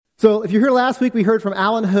So if you're here last week, we heard from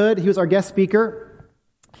Alan Hood. He was our guest speaker.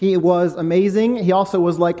 He was amazing. He also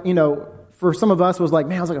was like, for some of us, was like,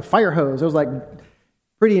 man, it was like a fire hose. It was like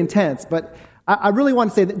pretty intense. But I really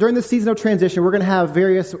want to say that during this season of transition, we're going to have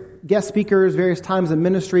various guest speakers, various times in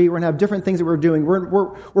ministry. We're going to have different things that we're doing.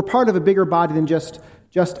 We're part of a bigger body than just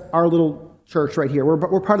our little church right here.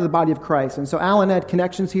 We're part of the body of Christ. And so Alan had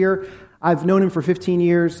connections here. I've known him for 15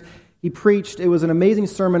 years. He preached. It was an amazing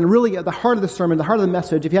sermon. Really, at the heart of the sermon, the heart of the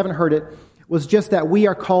message, if you haven't heard it, was just that we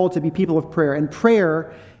are called to be people of prayer. And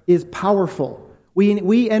prayer is powerful.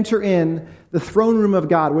 We enter in the throne room of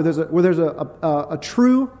God where there's a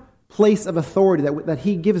true place of authority that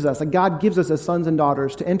He gives us, that God gives us as sons and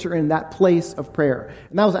daughters to enter in that place of prayer.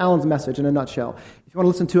 And that was Alan's message in a nutshell. If you want to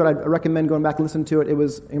listen to it, I recommend going back and listening to it. It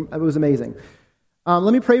was amazing.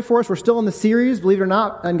 Let me pray for us. We're still in the series, believe it or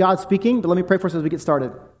not, and God's speaking, but let me pray for us as we get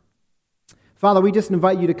started. Father, we just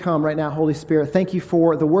invite you to come right now, Holy Spirit. Thank you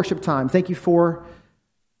for the worship time. Thank you for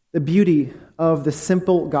the beauty of the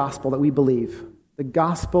simple gospel that we believe, the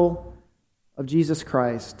gospel of Jesus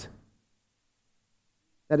Christ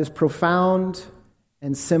that is profound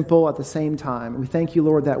and simple at the same time. We thank you,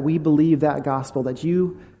 Lord, that we believe that gospel, that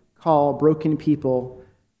you call broken people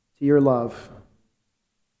to your love.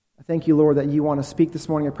 I thank you, Lord, that you want to speak this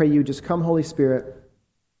morning. I pray you just come, Holy Spirit,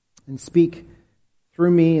 and speak through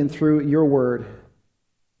me and through your word.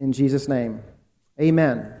 In Jesus' name,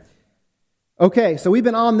 amen. Okay, so we've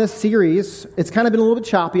been on this series. It's kind of been a little bit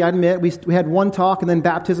choppy, I admit. We had one talk, and then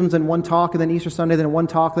baptisms, and one talk, and then Easter Sunday, then one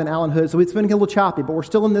talk, then Alan Hood. So it's been a little choppy, but we're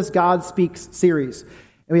still in this God Speaks series. And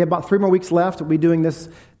we have about 3 more weeks left. We'll be doing this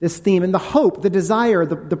theme. And the hope, the desire,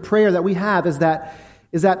 the prayer that we have is that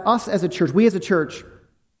us as a church, we as a church,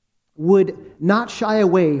 would not shy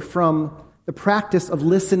away from the practice of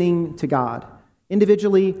listening to God,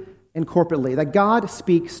 individually and corporately. That God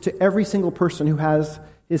speaks to every single person who has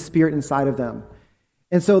His Spirit inside of them.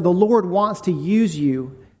 And so the Lord wants to use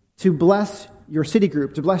you to bless your city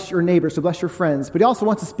group, to bless your neighbors, to bless your friends, but He also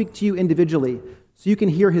wants to speak to you individually so you can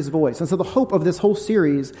hear His voice. And so the hope of this whole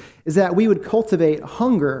series is that we would cultivate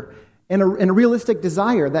hunger and a realistic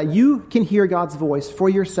desire that you can hear God's voice for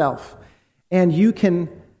yourself, and you can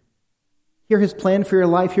hear His plan for your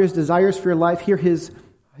life, hear His desires for your life, hear His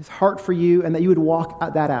heart for you, and that you would walk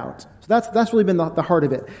that out. So that's really been the heart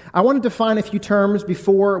of it. I want to define a few terms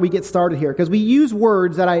before we get started here, because we use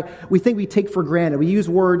words that we think we take for granted. We use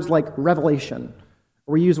words like revelation,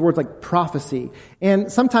 or we use words like prophecy.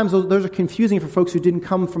 And sometimes those are confusing for folks who didn't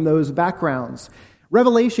come from those backgrounds.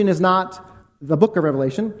 Revelation is not the book of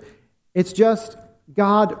Revelation. It's just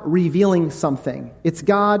God revealing something. It's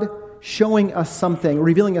God showing us something,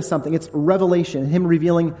 revealing us something. It's revelation, Him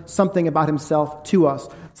revealing something about Himself to us,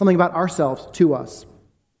 something about ourselves to us.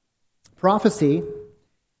 Prophecy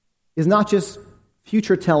is not just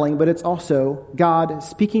future telling, but it's also God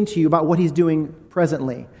speaking to you about what He's doing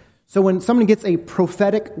presently. So when someone gets a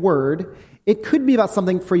prophetic word, it could be about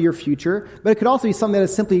something for your future, but it could also be something that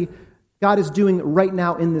is simply God is doing right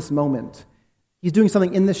now in this moment. He's doing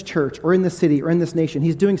something in this church or in this city or in this nation.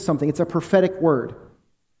 He's doing something. It's a prophetic word.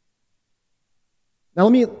 Now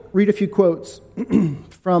let me read a few quotes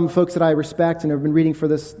from folks that I respect and have been reading for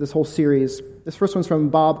this whole series. This first one's from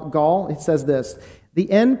Bob Gall. It says this: "The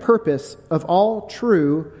end purpose of all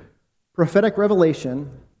true prophetic revelation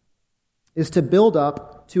is to build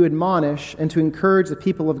up, to admonish, and to encourage the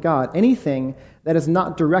people of God. Anything that is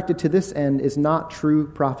not directed to this end is not true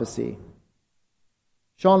prophecy."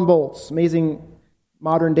 Sean Boltz, amazing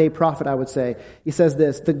modern-day prophet, I would say. He says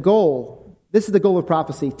this is the goal of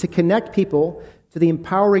prophecy, to connect people to the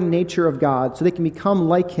empowering nature of God so they can become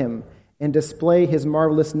like Him and display His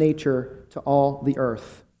marvelous nature to all the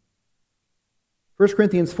earth. 1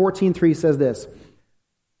 Corinthians 14:3 says this: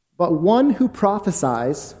 "But one who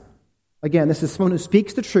prophesies," again, this is someone who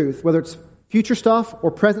speaks the truth, whether it's future stuff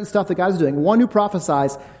or present stuff that God is doing, "one who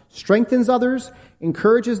prophesies strengthens others,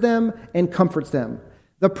 encourages them, and comforts them."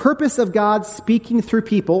 The purpose of God speaking through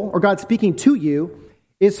people, or God speaking to you,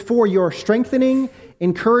 is for your strengthening,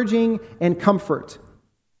 encouraging, and comfort.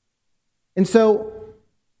 And so,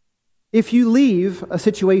 if you leave a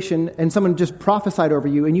situation and someone just prophesied over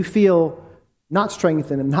you and you feel not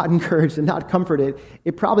strengthened and not encouraged and not comforted,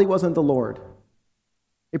 it probably wasn't the Lord.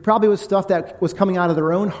 It probably was stuff that was coming out of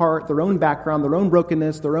their own heart, their own background, their own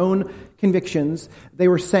brokenness, their own convictions they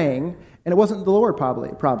were saying, and it wasn't the Lord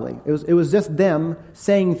probably. It was just them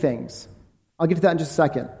saying things. I'll get to that in just a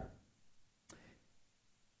second.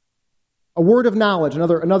 A word of knowledge,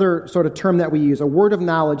 another sort of term that we use. A word of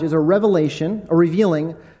knowledge is a revelation, a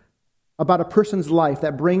revealing about a person's life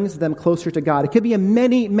that brings them closer to God. It could be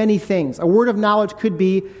many, many things. A word of knowledge could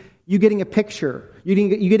be you getting a picture. you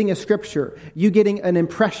getting a scripture, you getting an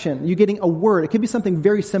impression, you getting a word. It could be something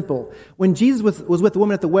very simple. When Jesus was with the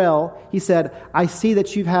woman at the well, he said, I see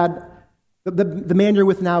that you've had, the man you're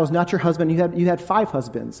with now is not your husband. You had 5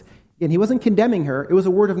 husbands. And he wasn't condemning her. It was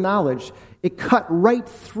a word of knowledge. It cut right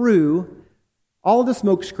through all the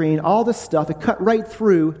smoke screen, all this stuff. It cut right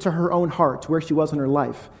through to her own heart, to where she was in her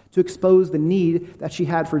life, to expose the need that she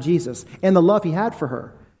had for Jesus and the love he had for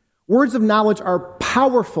her. Words of knowledge are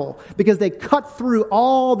powerful because they cut through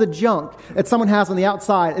all the junk that someone has on the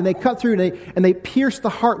outside, and they cut through and they pierce the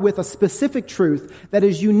heart with a specific truth that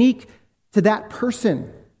is unique to that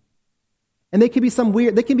person. And they can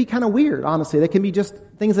be kind of weird, honestly. They can be just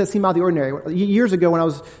things that seem out of the ordinary. Years ago, when I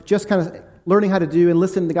was just kind of learning how to do and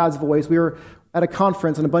listen to God's voice, we were at a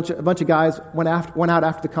conference, and a bunch of guys went out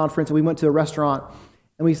after the conference, and we went to a restaurant,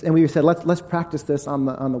 and we said, let's practice this on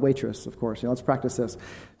the waitress, of course. Let's practice this.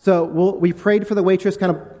 So we prayed for the waitress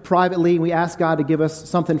kind of privately, and we asked God to give us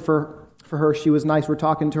something for her. She was nice. We're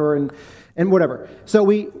talking to her and whatever. So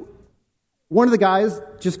one of the guys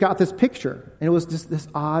just got this picture, and it was just this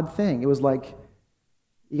odd thing. It was like,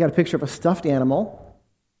 you got a picture of a stuffed animal,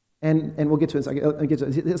 and we'll get to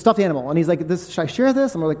it. A stuffed animal, and he's like, should I share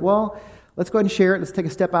this? And we're like, well, let's go ahead and share it. Let's take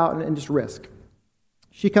a step out and just risk.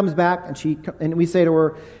 She comes back, and we say to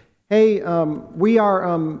her, hey, we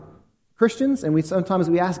are Christians, and sometimes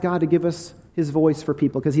we ask God to give us his voice for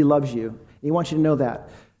people because he loves you. He wants you to know that.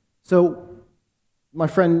 So my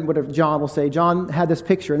friend, John will say, John had this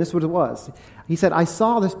picture, and this is what it was. He said, I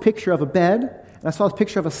saw this picture of a bed, and I saw this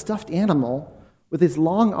picture of a stuffed animal with his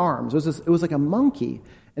long arms. It was like a monkey,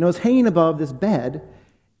 and it was hanging above this bed,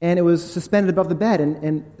 and it was suspended above the bed,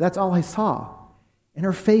 and that's all I saw. And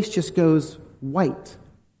her face just goes white.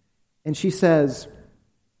 And she says,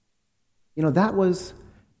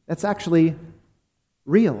 that's actually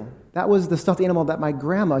real. That was the stuffed animal that my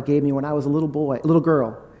grandma gave me when I was a little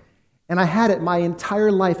girl. And I had it my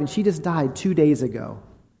entire life, and she just died 2 days ago.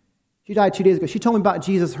 She died 2 days ago. She told me about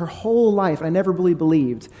Jesus her whole life, and I never really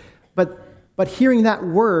believed. But hearing that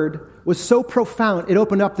word was so profound, it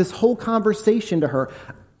opened up this whole conversation to her.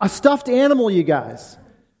 A stuffed animal, you guys.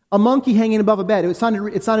 A monkey hanging above a bed. It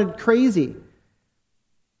sounded crazy.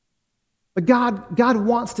 But God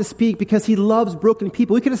wants to speak because he loves broken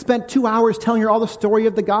people. We could have spent 2 hours telling her all the story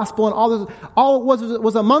of the gospel, and all it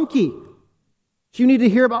was a monkey. She needed to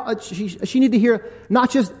hear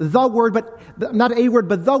not just the word, but not a word,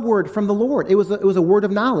 but the word from the Lord. It was a word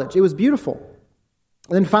of knowledge. It was beautiful.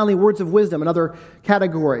 And then finally, words of wisdom, another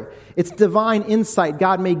category. It's divine insight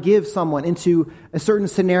God may give someone into a certain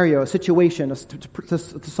scenario, a situation, to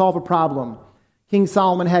solve a problem. King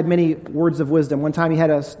Solomon had many words of wisdom. One time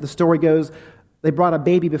the story goes, they brought a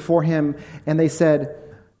baby before him, and they said,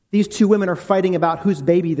 these 2 women are fighting about whose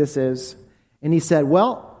baby this is. And he said,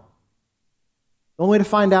 well, the only way to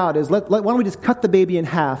find out is, why don't we just cut the baby in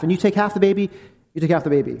half, and you take half the baby, you take half the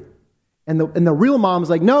baby. And the real mom's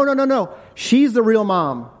like, no, she's the real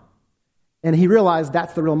mom. And he realized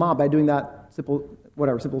that's the real mom by doing that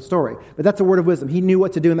simple story. But that's a word of wisdom. He knew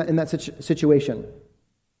what to do in that situation.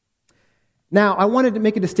 Now, I wanted to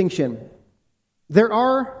make a distinction. There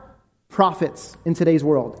are prophets in today's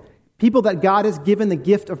world, people that God has given the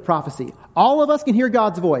gift of prophecy. All of us can hear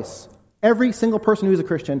God's voice. Every single person who is a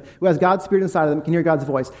Christian, who has God's Spirit inside of them, can hear God's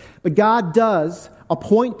voice. But God does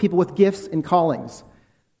appoint people with gifts and callings.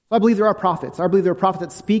 So I believe there are prophets. I believe there are prophets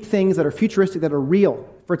that speak things that are futuristic, that are real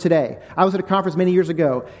for today. I was at a conference many years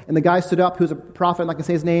ago, and the guy stood up, who was a prophet, I'm not going to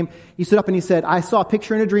say his name. He stood up and he said, I saw a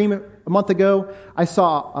picture in a dream a month ago. I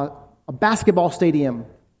saw a basketball stadium,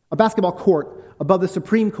 a basketball court above the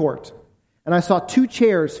Supreme Court. And I saw 2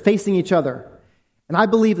 chairs facing each other. And I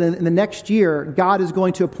believe that in the next year, God is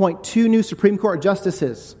going to appoint 2 new Supreme Court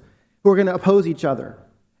justices who are going to oppose each other.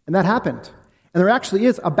 And that happened. And there actually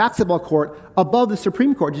is a basketball court above the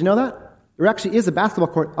Supreme Court. Did you know that? There actually is a basketball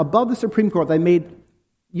court above the Supreme Court they made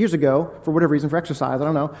years ago, for whatever reason, for exercise, I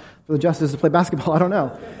don't know, for the justices to play basketball, I don't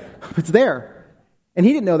know. It's there. And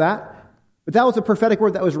he didn't know that, but that was a prophetic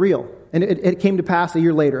word that was real. And it came to pass a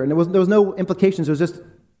year later. And there was no implications, it was just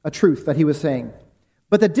a truth that he was saying.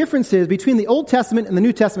 But the difference is, between the Old Testament and the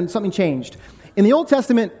New Testament, something changed. In the Old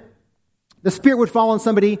Testament, the Spirit would fall on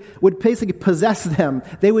somebody, would basically possess them.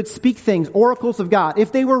 They would speak things, oracles of God.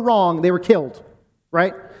 If they were wrong, they were killed,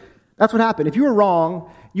 right? That's what happened. If you were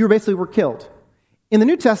wrong, you were killed. In the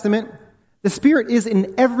New Testament, the Spirit is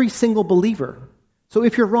in every single believer. So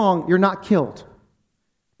if you're wrong, you're not killed.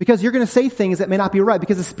 Because you're going to say things that may not be right,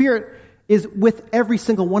 because the Spirit is with every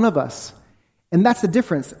single one of us. And that's the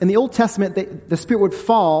difference. In the Old Testament, the Spirit would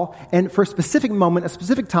fall, and for a specific moment, a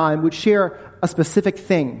specific time, would share a specific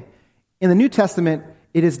thing. In the New Testament,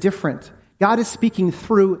 it is different. God is speaking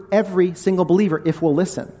through every single believer if we'll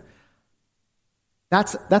listen.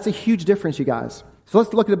 That's a huge difference, you guys. So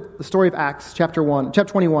let's look at the story of Acts, chapter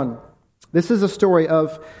 21. This is a story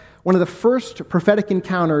of one of the first prophetic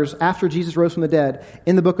encounters after Jesus rose from the dead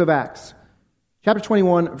in the book of Acts. Chapter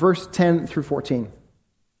 21, verse 10 through 14.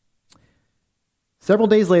 Several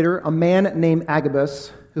days later, a man named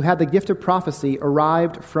Agabus, who had the gift of prophecy,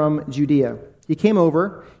 arrived from Judea. He came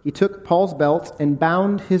over, he took Paul's belt and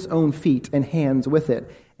bound his own feet and hands with it.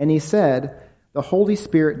 And he said, "The Holy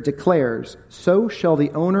Spirit declares, so shall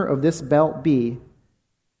the owner of this belt be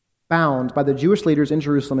bound by the Jewish leaders in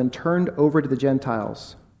Jerusalem and turned over to the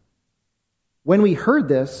Gentiles." When we heard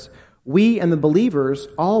this, we and the believers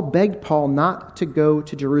all begged Paul not to go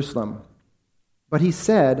to Jerusalem. But he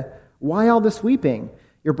said, "Why all this weeping?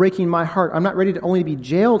 You're breaking my heart. I'm not ready to only be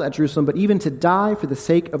jailed at Jerusalem, but even to die for the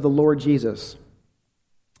sake of the Lord Jesus."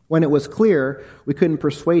 When it was clear we couldn't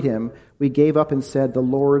persuade him, we gave up and said, "The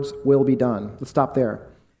Lord's will be done." Let's stop there.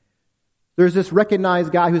 There's this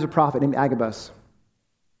recognized guy who's a prophet named Agabus.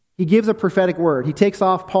 He gives a prophetic word. He takes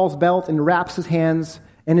off Paul's belt and wraps his hands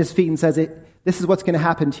and his feet and says, "This is what's going to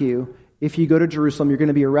happen to you. If you go to Jerusalem, you're going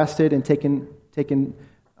to be arrested and taken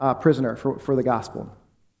prisoner for the gospel."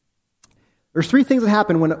 There's three things that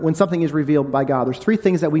happen when something is revealed by God. There's three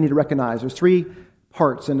things that we need to recognize. There's three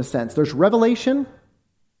parts, in a sense. There's revelation,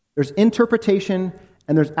 there's interpretation,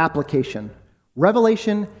 and there's application.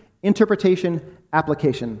 Revelation, interpretation,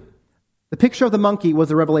 application. The picture of the monkey was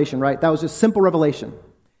the revelation, right? That was just simple revelation.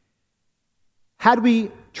 Had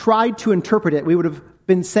we tried to interpret it, we would have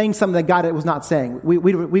been saying something that God was not saying.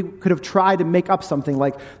 We could have tried to make up something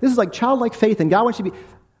like, this is like childlike faith, and God wants you to be...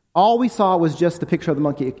 All we saw was just the picture of the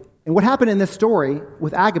monkey. And what happened in this story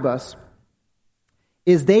with Agabus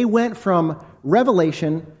is they went from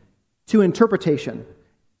revelation to interpretation.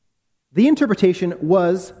 The interpretation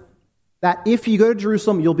was that if you go to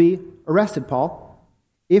Jerusalem, you'll be arrested, Paul.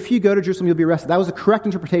 If you go to Jerusalem, you'll be arrested. That was the correct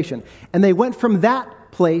interpretation. And they went from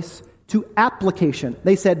that place to application.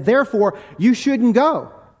 They said, therefore, you shouldn't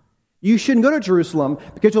go. You shouldn't go to Jerusalem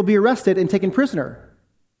because you'll be arrested and taken prisoner.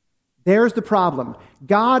 There's the problem.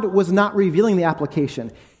 God was not revealing the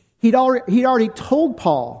application. He'd already told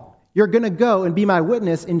Paul, you're going to go and be my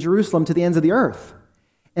witness in Jerusalem to the ends of the earth.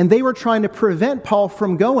 And they were trying to prevent Paul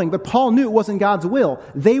from going, but Paul knew it wasn't God's will.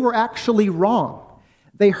 They were actually wrong.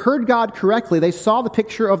 They heard God correctly. They saw the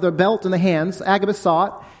picture of the belt in the hands. Agabus saw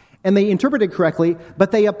it, and they interpreted correctly,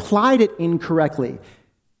 but they applied it incorrectly.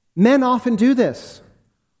 Men often do this.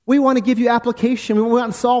 We want to give you application. We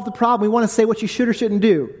want to solve the problem. We want to say what you should or shouldn't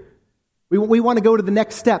do. We want to go to the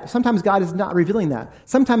next step. Sometimes God is not revealing that.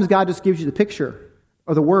 Sometimes God just gives you the picture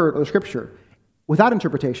or the word or the scripture without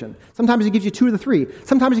interpretation. Sometimes He gives you two of the three.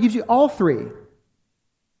 Sometimes He gives you all three.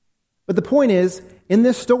 But the point is, in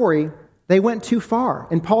this story, they went too far.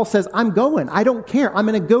 And Paul says, I'm going. I don't care. I'm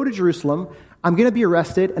going to go to Jerusalem. I'm going to be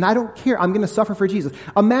arrested, and I don't care. I'm going to suffer for Jesus.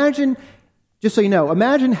 Imagine, just so you know,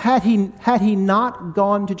 imagine had he not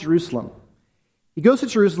gone to Jerusalem. He goes to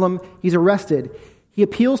Jerusalem. He's arrested. He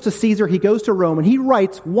appeals to Caesar, he goes to Rome, and he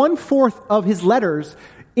writes 1/4 of his letters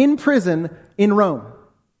in prison in Rome.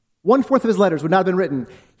 1/4 of his letters would not have been written.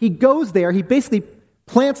 He goes there, he basically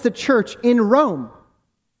plants the church in Rome.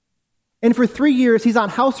 And for 3 years, he's on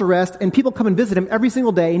house arrest, and people come and visit him every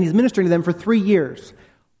single day, and he's ministering to them for 3 years.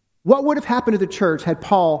 What would have happened to the church had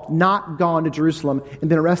Paul not gone to Jerusalem and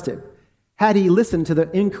been arrested? Had he listened to the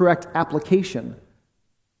incorrect application?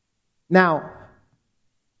 Now,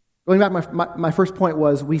 going back, my first point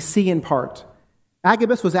was, we see in part.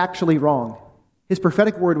 Agabus was actually wrong. His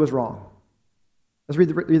prophetic word was wrong. Let's read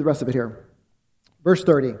the rest of it here. Verse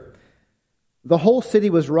 30. The whole city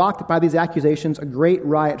was rocked by these accusations. A great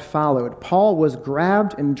riot followed. Paul was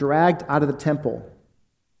grabbed and dragged out of the temple.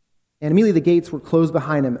 And immediately the gates were closed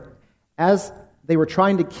behind him. As they were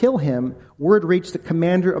trying to kill him, word reached the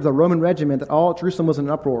commander of the Roman regiment that all Jerusalem was in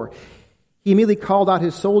an uproar. He immediately called out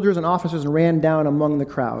his soldiers and officers and ran down among the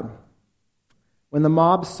crowd. When the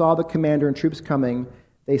mob saw the commander and troops coming,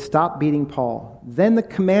 they stopped beating Paul. Then the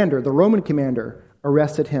commander, the Roman commander,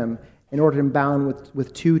 arrested him and ordered him bound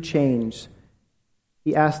with 2 chains.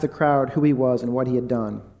 He asked the crowd who he was and what he had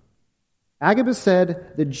done. Agabus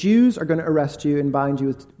said, the Jews are going to arrest you and bind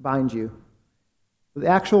you. But the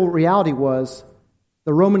actual reality was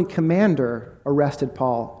the Roman commander arrested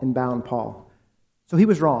Paul and bound Paul. So he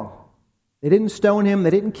was wrong. They didn't stone him. They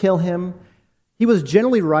didn't kill him. He was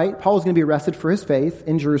generally right. Paul was going to be arrested for his faith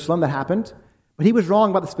in Jerusalem. That happened. But he was wrong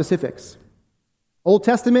about the specifics. Old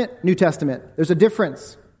Testament, New Testament. There's a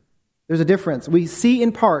difference. There's a difference. We see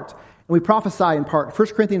in part and we prophesy in part.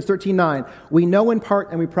 1 Corinthians 13:9. We know in part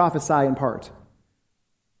and we prophesy in part.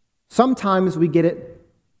 Sometimes we get it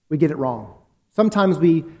wrong. Sometimes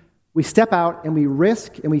we step out and we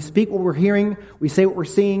risk and we speak what we're hearing, we say what we're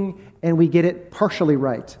seeing, and we get it partially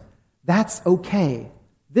right. That's okay.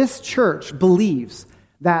 This church believes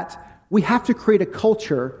that we have to create a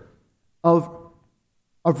culture of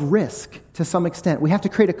risk to some extent. We have to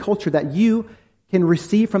create a culture that you can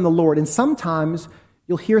receive from the Lord. And sometimes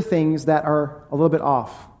you'll hear things that are a little bit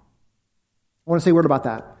off. I want to say a word about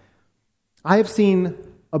that. I have seen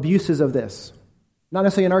abuses of this. Not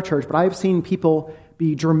necessarily in our church, but I have seen people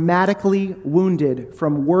be dramatically wounded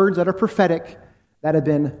from words that are prophetic that have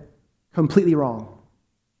been completely wrong.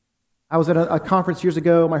 I was at a conference years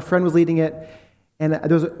ago. My friend was leading it, and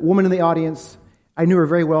there was a woman in the audience. I knew her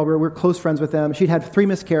very well. We were close friends with them. She'd had 3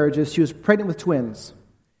 miscarriages. She was pregnant with twins.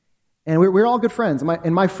 And we were all good friends.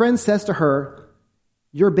 And my friend says to her,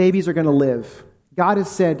 your babies are going to live. God has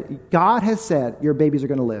said your babies are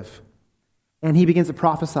going to live. And he begins to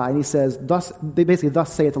prophesy, and he says, thus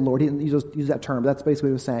saith the Lord. He didn't use that term, but that's basically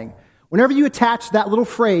what he was saying. Whenever you attach that little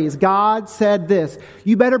phrase, God said this,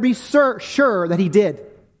 you better be sure that he did.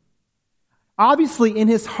 Obviously, in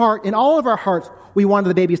his heart, in all of our hearts, we wanted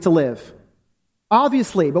the babies to live.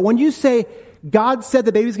 Obviously. But when you say, God said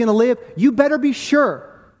the baby's going to live, you better be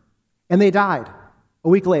sure. And they died a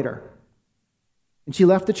week later. And she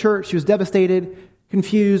left the church. She was devastated,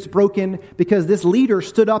 confused, broken, because this leader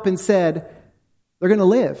stood up and said, they're going to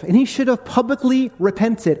live. And he should have publicly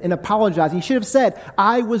repented and apologized. He should have said,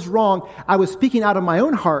 I was wrong. I was speaking out of my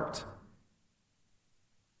own heart.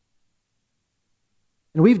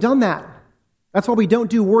 And we've done that. That's why we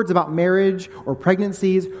don't do words about marriage or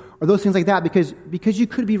pregnancies or those things like that, because you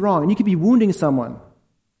could be wrong and you could be wounding someone.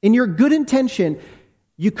 In your good intention,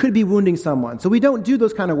 you could be wounding someone. So we don't do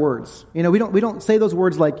those kind of words. We don't say those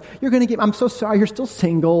words like, I'm so sorry, you're still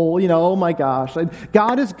single, oh my gosh.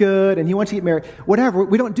 God is good and he wants you to get married. Whatever.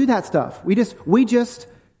 We don't do that stuff. We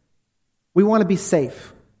want to be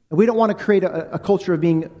safe. And we don't want to create a culture of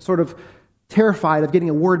being sort of terrified of getting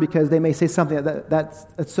a word because they may say something that's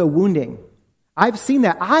so wounding. I've seen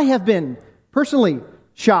that. I have been personally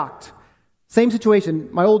shocked. Same situation,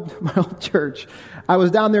 my old church. I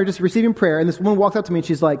was down there just receiving prayer, and this woman walks up to me, and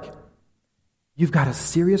she's like, you've got a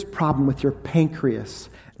serious problem with your pancreas,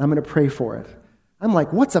 and I'm going to pray for it. I'm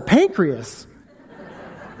like, what's a pancreas?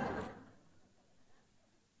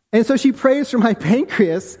 And so she prays for my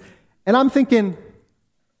pancreas, and I'm thinking,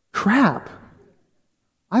 crap,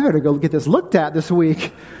 I better go get this looked at this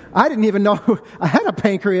week. I didn't even know I had a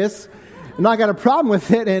pancreas, and I got a problem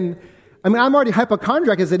with it, and I'm already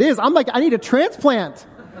hypochondriac as it is. I'm like, I need a transplant.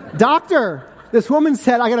 Doctor, this woman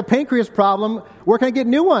said, I got a pancreas problem. Where can I get a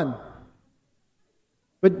new one?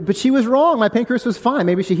 But she was wrong. My pancreas was fine.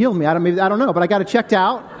 Maybe she healed me. I don't know. But I got it checked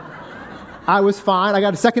out. I was fine. I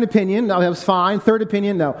got a second opinion. No, I was fine. Third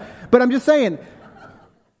opinion, no. But I'm just saying,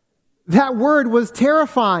 that word was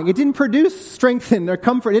terrifying. It didn't produce strength or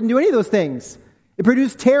comfort. It didn't do any of those things. It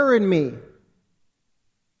produced terror in me.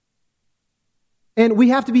 And we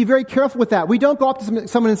have to be very careful with that. We don't go up to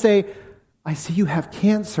someone and say, I see you have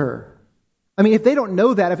cancer. I mean, if they don't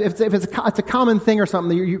know that, if it's a common thing or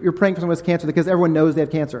something, you're praying for someone with cancer because everyone knows they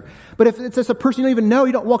have cancer. But if it's just a person you don't even know,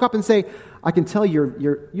 you don't walk up and say, I can tell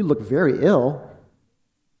you look very ill.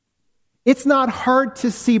 It's not hard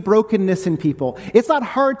to see brokenness in people. It's not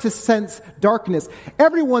hard to sense darkness.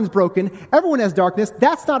 Everyone's broken. Everyone has darkness.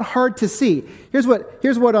 That's not hard to see. Here's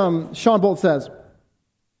what Sean Bolt says.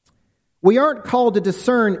 We aren't called to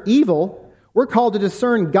discern evil. We're called to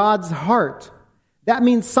discern God's heart. That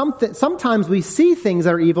means sometimes we see things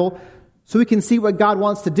that are evil so we can see what God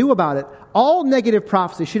wants to do about it. All negative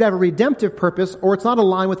prophecy should have a redemptive purpose, or it's not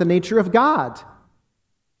aligned with the nature of God.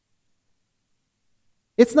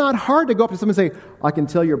 It's not hard to go up to someone and say, I can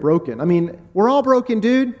tell you're broken. I mean, we're all broken,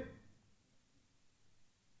 dude.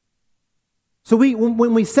 So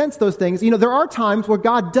when we sense those things, there are times where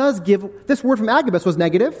God does give, this word from Agabus was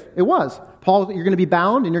negative. It was. Paul, you're going to be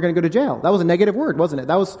bound and you're going to go to jail. That was a negative word, wasn't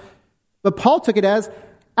it? But Paul took it as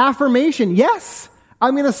affirmation. Yes,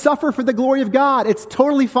 I'm going to suffer for the glory of God. It's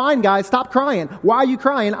totally fine, guys. Stop crying. Why are you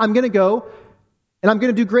crying? I'm going to go and I'm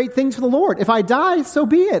going to do great things for the Lord. If I die, so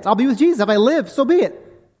be it. I'll be with Jesus. If I live, so be it.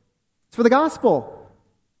 It's for the gospel.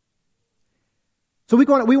 So we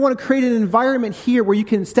want to create an environment here where you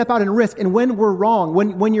can step out and risk. And when we're wrong,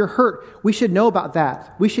 when you're hurt, we should know about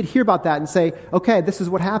that. We should hear about that and say, okay, this is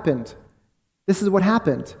what happened. This is what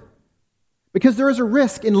happened. Because there is a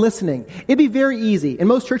risk in listening. It'd be very easy, and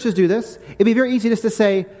most churches do this, it'd be very easy just to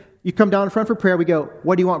say, you come down in front for prayer, we go,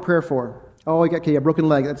 what do you want prayer for? Oh, okay, a broken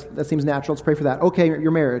leg, that seems natural, let's pray for that. Okay,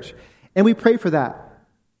 your marriage. And we pray for that.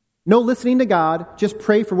 No listening to God, just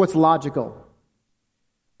pray for what's logical.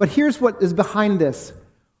 But here's what is behind this.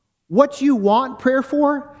 What you want prayer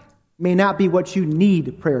for may not be what you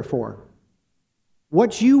need prayer for.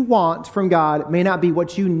 What you want from God may not be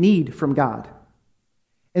what you need from God.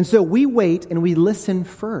 And so we wait and we listen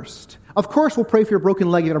first. Of course, we'll pray for your broken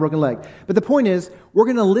leg, you got a broken leg. But the point is, we're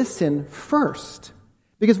going to listen first.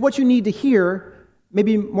 Because what you need to hear may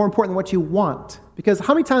be more important than what you want. Because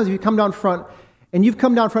how many times have you come down front and you've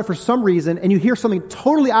come down front for some reason and you hear something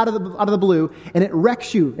totally out of the blue and it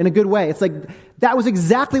wrecks you in a good way? It's like, that was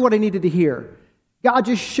exactly what I needed to hear. God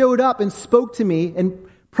just showed up and spoke to me and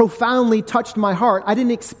profoundly touched my heart. I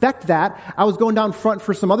didn't expect that. I was going down front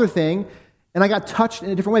for some other thing, and I got touched in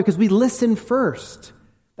a different way because we listen first.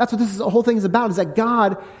 That's what the whole thing is about, is that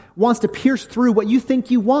God wants to pierce through what you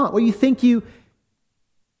think you want, what you think you,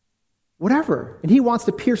 whatever. And He wants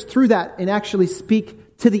to pierce through that and actually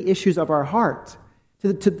speak to the issues of our heart,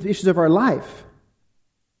 to the issues of our life.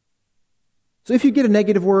 So if you get a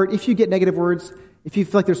negative word, if you get negative words, if you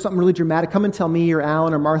feel like there's something really dramatic, come and tell me or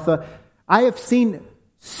Alan or Martha. I have seen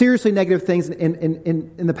seriously negative things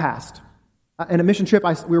in the past. In a mission trip,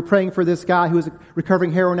 we were praying for this guy who was a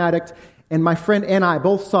recovering heroin addict, and my friend and I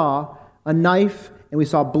both saw a knife, and we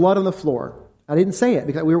saw blood on the floor. I didn't say it,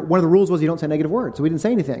 because one of the rules was you don't say negative words, so we didn't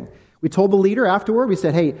say anything. We told the leader afterward, we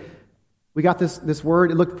said, hey, we got this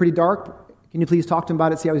word, it looked pretty dark, can you please talk to him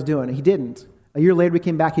about it, see how he's doing? And he didn't. A year later, we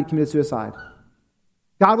came back, he'd committed suicide.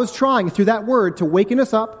 God was trying, through that word, to waken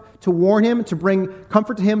us up, to warn him, to bring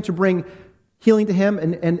comfort to him, to bring healing to him,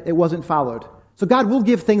 and it wasn't followed. So God will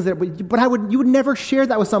give things but you would never share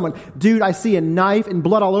that with someone. Dude, I see a knife and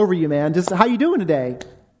blood all over you, man. Just how you doing today?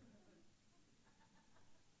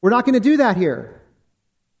 We're not going to do that here.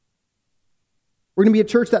 We're going to be a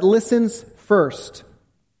church that listens first.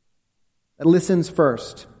 That listens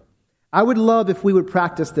first. I would love if we would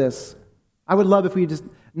practice this. I would love if we just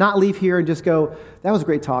not leave here and just go, that was a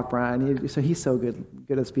great talk, Brian. So he's so good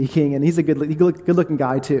at speaking, and he's a good-looking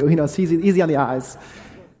guy too. You know, it's easy on the eyes.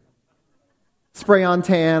 Spray on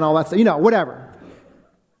tan, all that stuff. You know, whatever.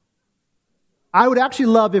 I would actually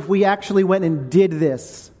love if we actually went and did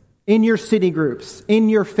this in your city groups, in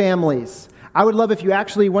your families. I would love if you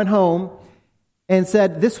actually went home and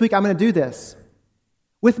said, this week I'm going to do this.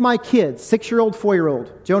 With my kids, 6-year-old,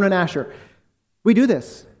 4-year-old, Jonah and Asher. We do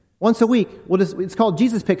this. Once a week, it's called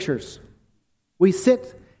Jesus Pictures. We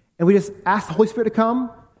sit and we just ask the Holy Spirit to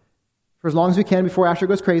come for as long as we can before Asher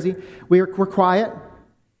goes crazy. We're quiet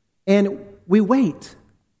and we wait.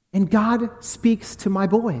 And God speaks to my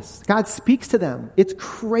boys. God speaks to them. It's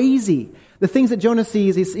crazy. The things that Jonah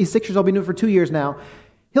sees, he's 6 years old, been doing it for 2 years now.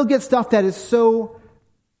 He'll get stuff that is so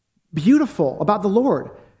beautiful about the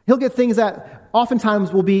Lord. He'll get things that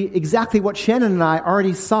oftentimes will be exactly what Shannon and I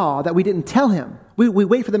already saw that we didn't tell him. We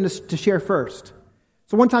wait for them to share first.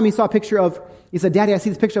 So one time he saw a picture he said, Daddy, I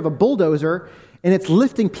see this picture of a bulldozer, and it's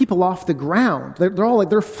lifting people off the ground. They're all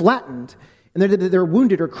they're flattened, and they're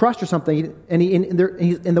wounded or crushed or something, and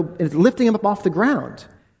it's lifting them up off the ground.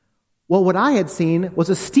 Well, what I had seen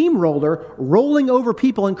was a steamroller rolling over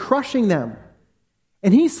people and crushing them.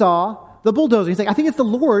 And he saw the bulldozer. He's like, I think it's the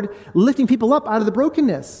Lord lifting people up out of the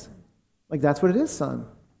brokenness. Like, that's what it is, son.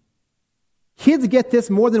 Kids get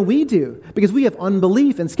this more than we do because we have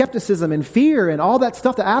unbelief and skepticism and fear and all that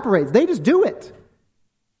stuff that operates. They just do it.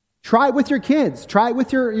 Try it with your kids. Try it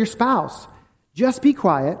with your spouse. Just be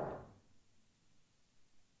quiet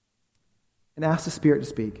and ask the Spirit to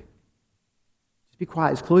speak. Just be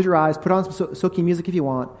quiet. Just close your eyes. Put on some soaking music if you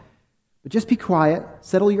want. But just be quiet.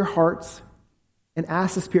 Settle your hearts and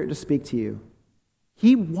ask the Spirit to speak to you.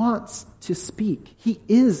 He wants to speak. He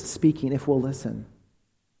is speaking if we'll listen.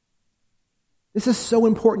 This is so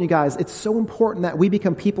important, you guys. It's so important that we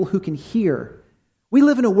become people who can hear. We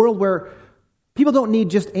live in a world where people don't need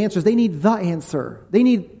just answers. They need the answer. They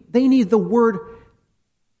need the word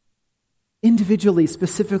individually,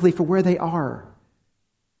 specifically for where they are.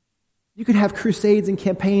 You could have crusades and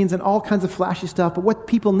campaigns and all kinds of flashy stuff, but what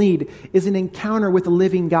people need is an encounter with the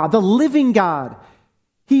living God. The living God.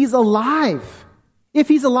 He's alive. If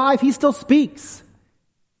he's alive, he still speaks.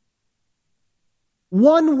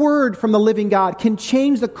 One word from the living God can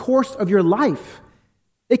change the course of your life.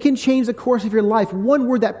 It can change the course of your life. One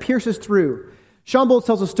word that pierces through. Sean Bolz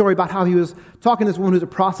tells a story about how he was talking to this woman who's a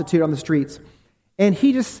prostitute on the streets. And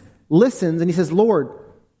he just listens and he says, Lord,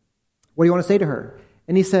 what do you want to say to her?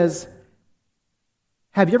 And he says,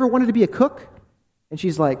 have you ever wanted to be a cook? And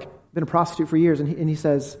she's like, been a prostitute for years. And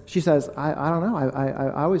she says, I don't know.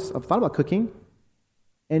 I've thought about cooking.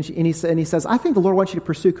 And he says, I think the Lord wants you to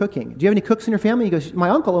pursue cooking. Do you have any cooks in your family? He goes, my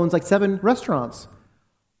uncle owns like 7 restaurants.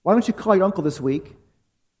 Why don't you call your uncle this week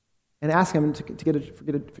and ask him to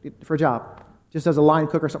get for a job? just as a line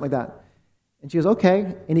cook or something like that. And she goes,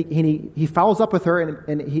 okay. And he follows up with her,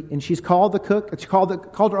 and she's called the cook. She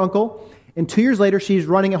called her uncle. And 2 years later, she's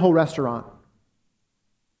running a whole restaurant.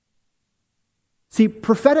 See,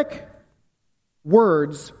 prophetic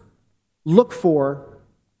words look for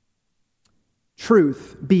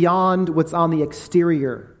truth beyond what's on the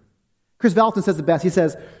exterior. Chris Vallotton says it best. He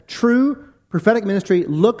says, true prophetic ministry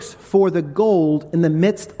looks for the gold in the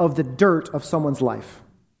midst of the dirt of someone's life.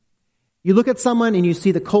 You look at someone and you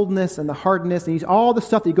see the coldness and the hardness and all the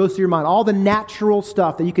stuff that goes through your mind, all the natural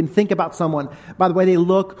stuff that you can think about someone by the way they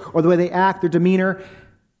look or the way they act, their demeanor.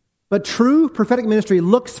 But true prophetic ministry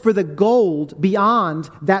looks for the gold beyond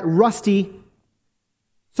that rusty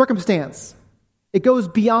circumstance. It goes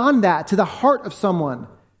beyond that to the heart of someone.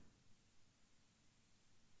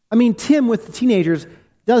 I mean, Tim with the teenagers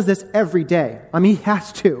does this every day. I mean, he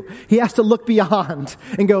has to. He has to look beyond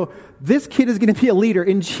and go, this kid is going to be a leader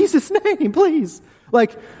in Jesus' name, please.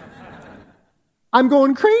 Like, I'm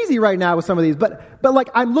going crazy right now with some of these, but like,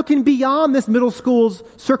 I'm looking beyond this middle school's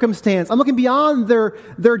circumstance. I'm looking beyond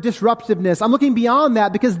their disruptiveness. I'm looking beyond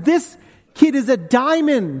that because this kid is a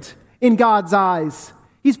diamond in God's eyes.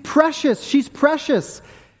 He's precious. She's precious.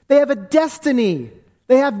 They have a destiny.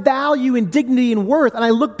 They have value and dignity and worth. And I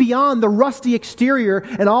look beyond the rusty exterior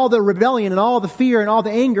and all the rebellion and all the fear and all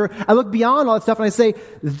the anger. I look beyond all that stuff and I say,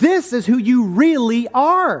 this is who you really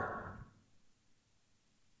are.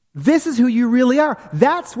 This is who you really are.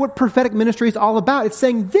 That's what prophetic ministry is all about. It's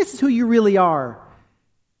saying, this is who you really are.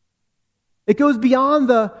 It goes beyond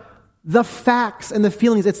the facts and the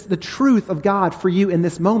feelings. It's the truth of God for you in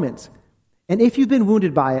this moment. And if you've been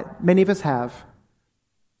wounded by it, many of us have,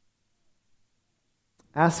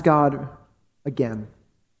 ask God again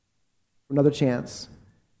for another chance.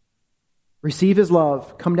 Receive His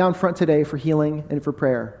love. Come down front today for healing and for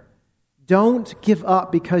prayer. Don't give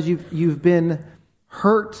up because you've been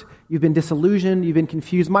hurt, you've been disillusioned, you've been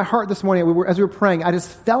confused. My heart this morning, as we were praying, I just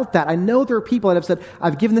felt that. I know there are people that have said,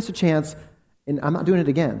 I've given this a chance and I'm not doing it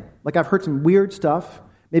again. Like I've heard some weird stuff,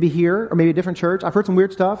 maybe here or maybe a different church. I've heard some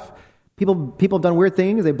weird stuff. People have done weird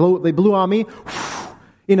things. They blew on me,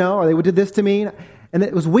 or they did this to me. And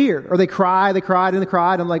it was weird. Or they cried.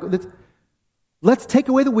 I'm like, let's take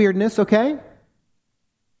away the weirdness, okay?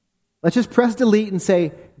 Let's just press delete and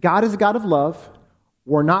say, God is a God of love.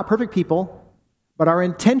 We're not perfect people, but our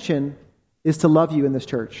intention is to love you in this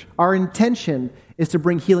church. Our intention is to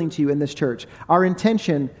bring healing to you in this church. Our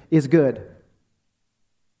intention is good.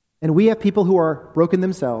 And we have people who are broken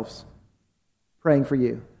themselves praying for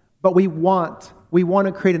you. But we want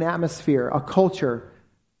to create an atmosphere, a culture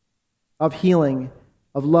of healing,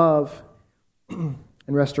 of love, and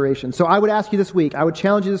restoration. So I would ask you this week, I would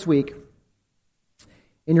challenge you this week,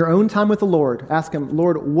 in your own time with the Lord, ask Him,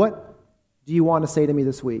 Lord, what do you want to say to me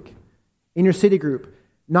this week? In your city group,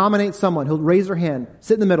 nominate someone who'll raise their hand,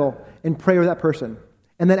 sit in the middle, and pray with that person.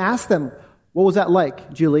 And then ask them, what was that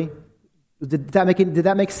like, Julie? Did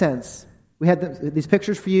that make sense? We had these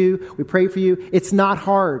pictures for you. We prayed for you. It's not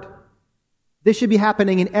hard. This should be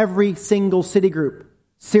happening in every single city group.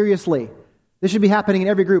 Seriously. This should be happening in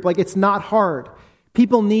every group. Like, it's not hard.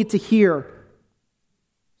 People need to hear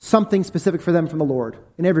something specific for them from the Lord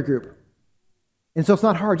in every group. And so it's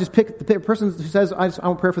not hard. Just pick the person who says, I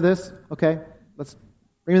want prayer for this. Okay, let's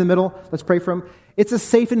bring him in the middle. Let's pray for him. It's a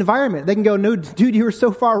safe environment. They can go, no, dude, you were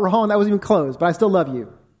so far wrong. That wasn't even close, but I still love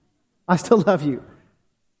you. I still love you.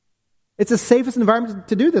 It's the safest environment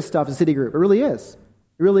to do this stuff in City Group. It really is.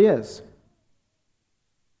 It really is.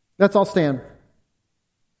 Let's all stand.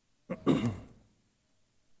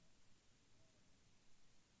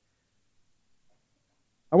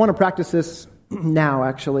 I want to practice this now,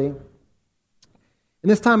 actually. In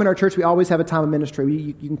this time in our church, we always have a time of ministry.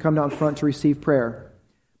 You can come down front to receive prayer.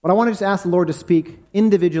 But I want to just ask the Lord to speak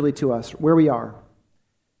individually to us where we are.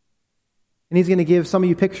 And He's going to give some of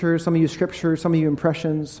you pictures, some of you scriptures, some of you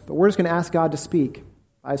impressions. But we're just going to ask God to speak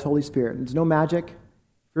by His Holy Spirit. There's no magic.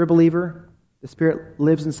 If you're a believer, the Spirit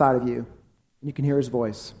lives inside of you. And you can hear His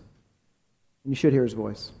voice. And you should hear His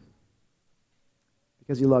voice.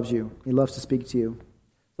 Because He loves you. He loves to speak to you.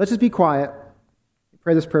 Let's just be quiet.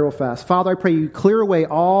 Pray this prayer real fast. Father, I pray you clear away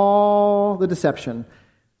all the deception,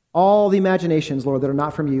 all the imaginations, Lord, that are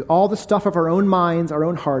not from you, all the stuff of our own minds, our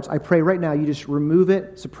own hearts. I pray right now you just remove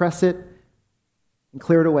it, suppress it, and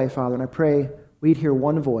clear it away, Father. And I pray we'd hear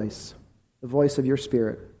one voice, the voice of your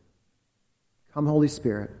Spirit. Come, Holy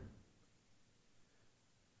Spirit.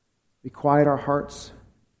 We quiet our hearts,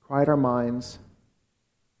 quiet our minds.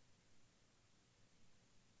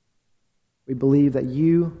 We believe that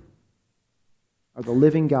you are the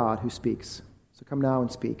living God who speaks. So come now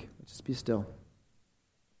and speak. Let's just be still.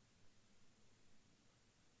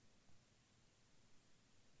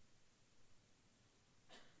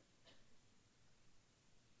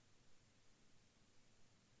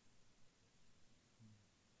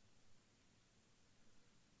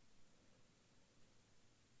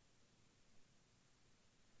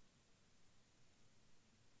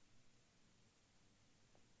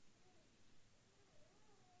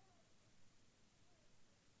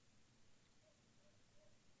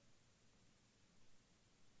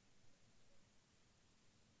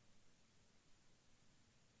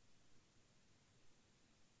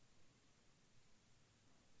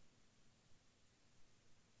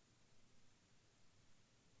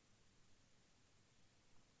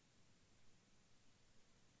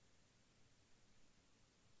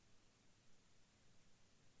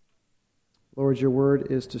 Lord, your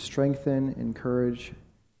word is to strengthen, encourage,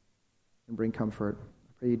 and bring comfort.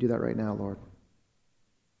 I pray you do that right now, Lord.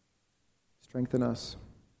 Strengthen us,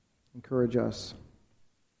 encourage us,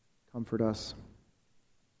 comfort us.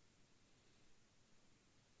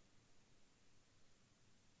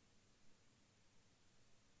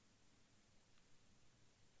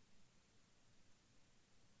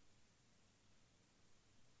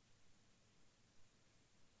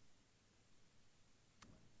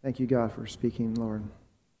 Thank you, God, for speaking, Lord.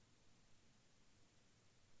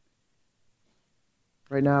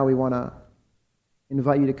 Right now, we want to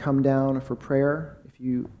invite you to come down for prayer. If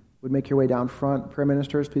you would make your way down front, prayer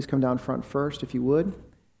ministers, please come down front first, if you would.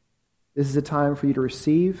 This is a time for you to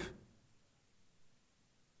receive.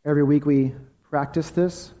 Every week we practice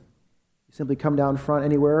this. You simply come down front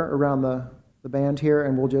anywhere around the band here,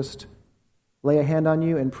 and we'll just lay a hand on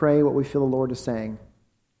you and pray what we feel the Lord is saying.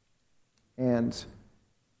 And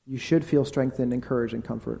you should feel strengthened, encouraged, and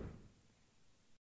comfort.